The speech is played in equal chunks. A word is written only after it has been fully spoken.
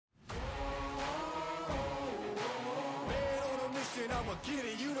mission, I'ma get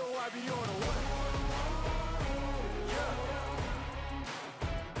it. You know I be on a what? Yeah.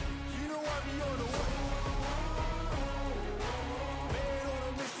 You know I be on a what? Man on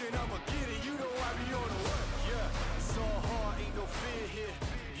a mission, I'ma get it. You know I be on a what? Yeah. It's all hard, ain't no fear here.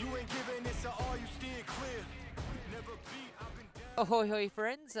 You ain't giving this to all, you steer clear. Never beat, I've been down. Ahoy hoy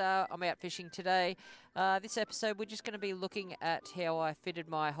friends, I'm out fishing today. This episode we're just going to be looking at how I fitted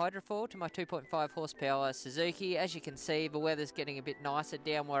my hydrofoil to my 2.5 horsepower Suzuki. As you can see, the weather's getting a bit nicer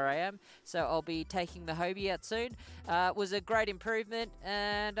down where I am, so I'll be taking the Hobie out soon. It was a great improvement,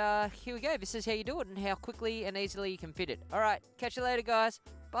 and here we go. This is how you do it and how quickly and easily you can fit it. Alright, catch you later guys,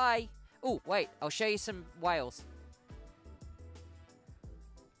 bye! Oh wait, I'll show you some whales.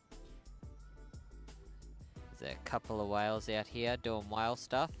 There's a couple of whales out here doing whale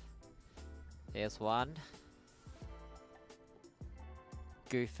stuff. There's one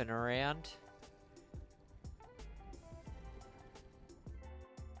goofing around.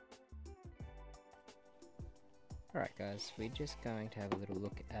 Alright guys, we're just going to have a little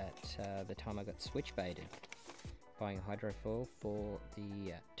look at the time I got switch baited. Buying a hydrofoil for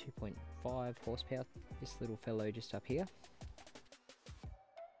the 2.5 horsepower, this little fellow just up here.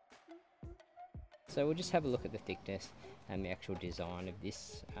 So we'll just have a look at the thickness and the actual design of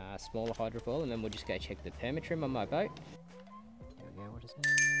this smaller hydrofoil, and then we'll just go check the Permatrim on my boat. There we go, what is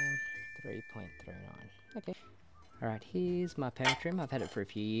it? 3.39. Okay. Alright, here's my Permatrim. I've had it for a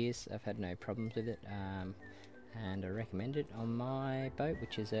few years. I've had no problems with it. And I recommend it on my boat,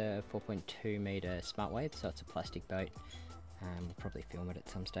 which is a 4.2 meter smart wave, so it's a plastic boat. We'll probably film it at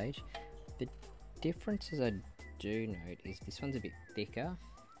some stage. The differences I do note is this one's a bit thicker.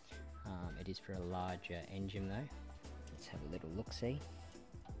 It is for a larger engine though. Let's have a little look-see.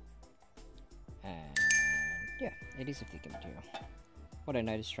 And yeah, it is a thicker material. What I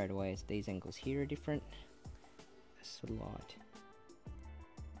noticed straight away is these angles here are different. A slight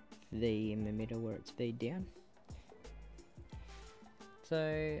V in the middle where it's V'd down.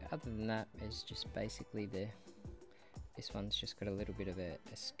 So other than that, it's just basically this one's just got a little bit of a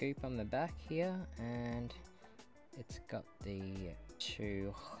scoop on the back here, and it's got the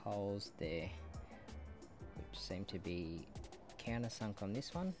two holes there which seem to be countersunk on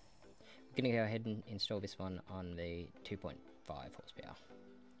this one. I'm going to go ahead and install this one on the 2.5 horsepower.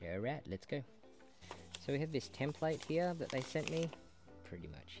 Alright, let's go. So we have this template here that they sent me. Pretty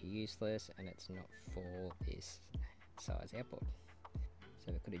much useless, and it's not for this size outboard.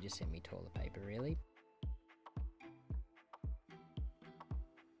 So they could have just sent me toilet paper really.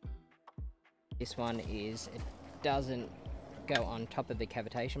 This one is, it doesn't go on top of the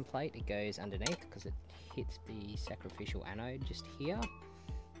cavitation plate, it goes underneath because it hits the sacrificial anode just here.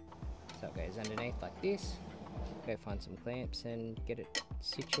 So it goes underneath like this. Go find some clamps and get it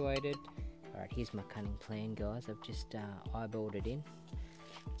situated. Alright, here's my cunning plan guys. I've just eyeballed it in.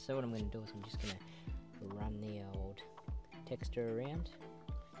 So what I'm going to do is I'm just going to run the old texture around,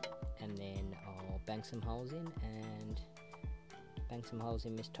 and then I'll bang some holes in and bang some holes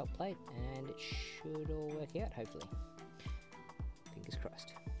in this top plate, and it should all work out hopefully. Fingers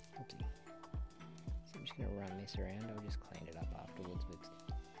crossed. Okay. So I'm just going to run this around. I'll just clean it up afterwards with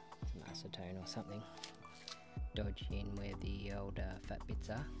some acetone or something. Dodge in where the old fat bits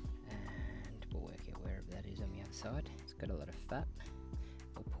are, and we'll work out wherever that is on the other side. It's got a lot of fat.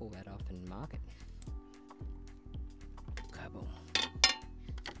 We'll pull that off and mark it. Kaboom.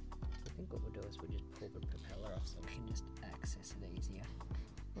 I think what we'll do is we'll just pull the propeller off so we can just access it easier.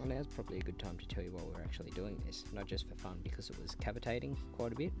 Well, now's probably a good time to tell you why we're actually doing this, not just for fun, because it was cavitating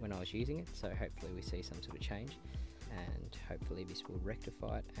quite a bit when I was using it, so hopefully we see some sort of change, and hopefully this will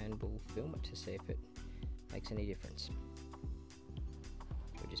rectify it, and we'll film it to see if it makes any difference.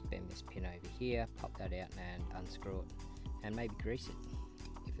 We'll just bend this pin over here, pop that out and unscrew it, and maybe grease it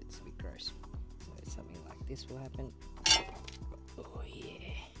if it's a bit gross. So something like this will happen. Oh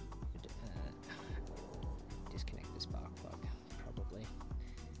yeah. Disconnect the spark plug, probably.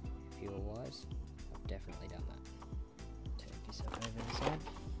 If you're wise, I've definitely done that. Turn this up over the side.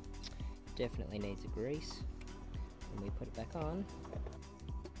 Definitely needs a grease. When we put it back on,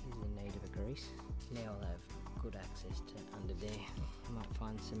 it's in need of a grease. Now I'll have good access to under there. I might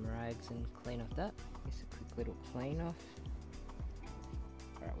find some rags and clean off that. Just a quick little clean off.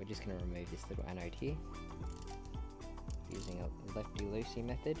 Alright, we're just going to remove this little anode here using a lefty-loosey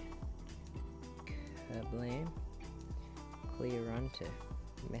method. Kablam. Clear run to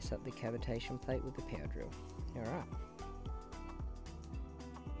mess up the cavitation plate with the power drill. Alright.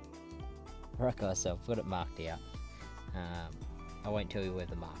 Alright guys, so I've got it marked out. I won't tell you where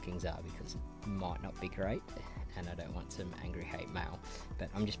the markings are because it might not be great, and I don't want some angry hate mail. But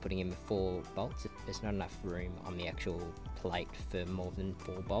I'm just putting in 4 bolts. There's not enough room on the actual plate for more than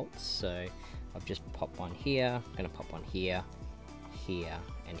 4 bolts, so I've just popped one here, I'm going to pop one here, here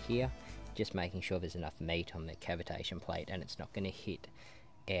and here, just making sure there's enough meat on the cavitation plate and it's not going to hit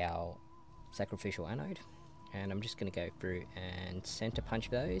our sacrificial anode. And I'm just going to go through and center punch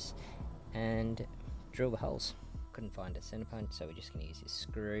those and drill the holes. Couldn't find a center punch, so we're just going to use this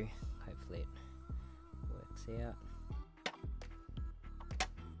screw. Hopefully it works out.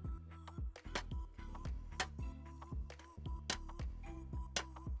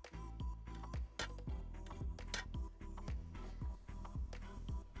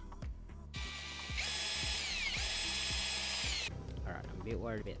 Alright, I'm a bit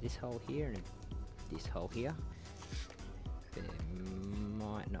worried about this hole here and this hole here. There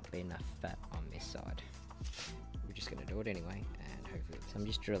might not be enough fat on this side. We're just going to do it anyway, and hopefully. So I'm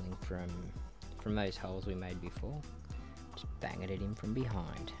just drilling from those holes we made before, just banging it in from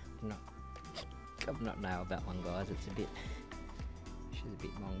behind. I've not nailed that one, guys. She's a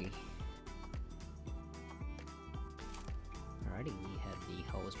bit mongy. Alrighty, we have the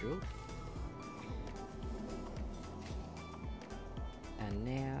holes drilled. And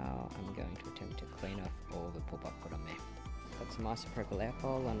now I'm going to attempt to clean off all the pulp I've put on there. Got some isopropyl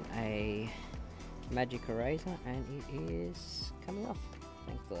alcohol on a magic eraser and it is coming off,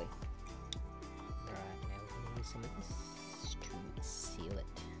 thankfully. Alright, now we're going to use some of this to seal it.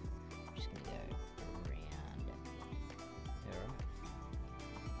 I'm just going to go around it. Alright.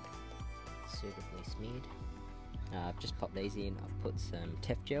 Suitably smeared. I've just popped these in. I've put some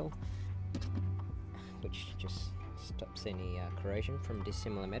Tef gel, which just stops any corrosion from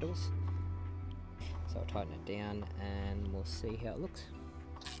dissimilar metals. So I'll tighten it down and we'll see how it looks.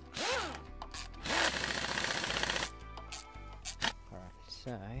 Alright,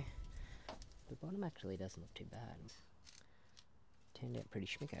 so the bottom actually doesn't look too bad. Turned out pretty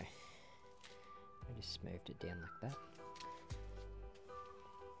schmicko. I just smoothed it down like that.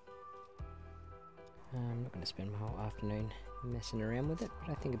 I'm not going to spend my whole afternoon messing around with it,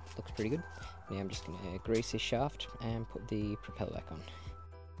 but I think it looks pretty good. Now I'm just going to grease this shaft and put the propeller back on.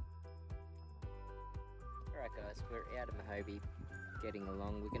 Alright guys, we're out of my Hobie, getting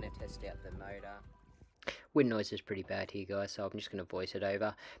along. We're going to test out the motor. Wind noise is pretty bad here, guys, so I'm just going to voice it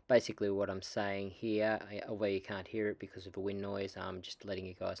over. Basically what I'm saying here, although you can't hear it because of the wind noise, I'm just letting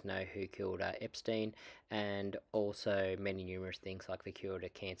you guys know who killed Epstein, and also many numerous things like the cure to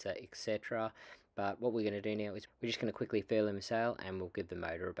cancer, etc. But what we're going to do now is we're just going to quickly feel the sail and we'll give the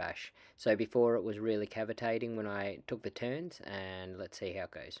motor a bash. So before it was really cavitating when I took the turns, and let's see how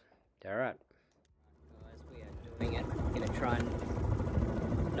it goes. Alright. Guys, we are doing it. I'm going to try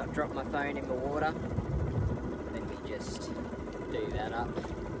and not drop my phone in the water. Let me just do that up.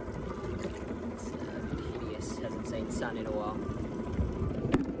 It's a bit hideous, hasn't seen sun in a while.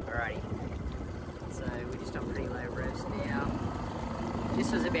 Alrighty. So we're just on pretty low revs now.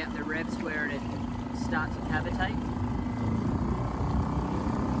 This was about the revs where it'd start to cavitate.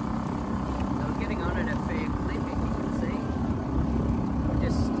 So we're getting on at a fair clip, if you can see.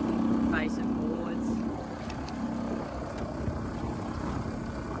 Just face it forwards.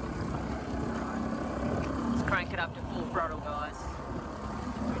 Right. Let's crank it up to full throttle, guys.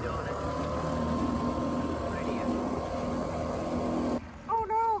 We're doing it. Radio. Oh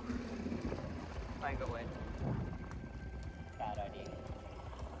no! Phone got wet. Bad idea.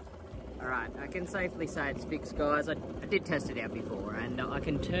 Alright, I can safely say it's fixed, guys. I did test it out before, and I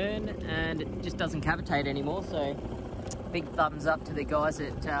can turn and it just doesn't cavitate anymore, so big thumbs up to the guys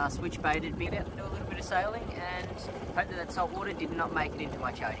that switch baited me out to do a little bit of sailing, and hope that salt water did not make it into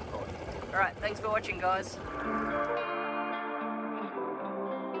my charging port. Alright, thanks for watching, guys.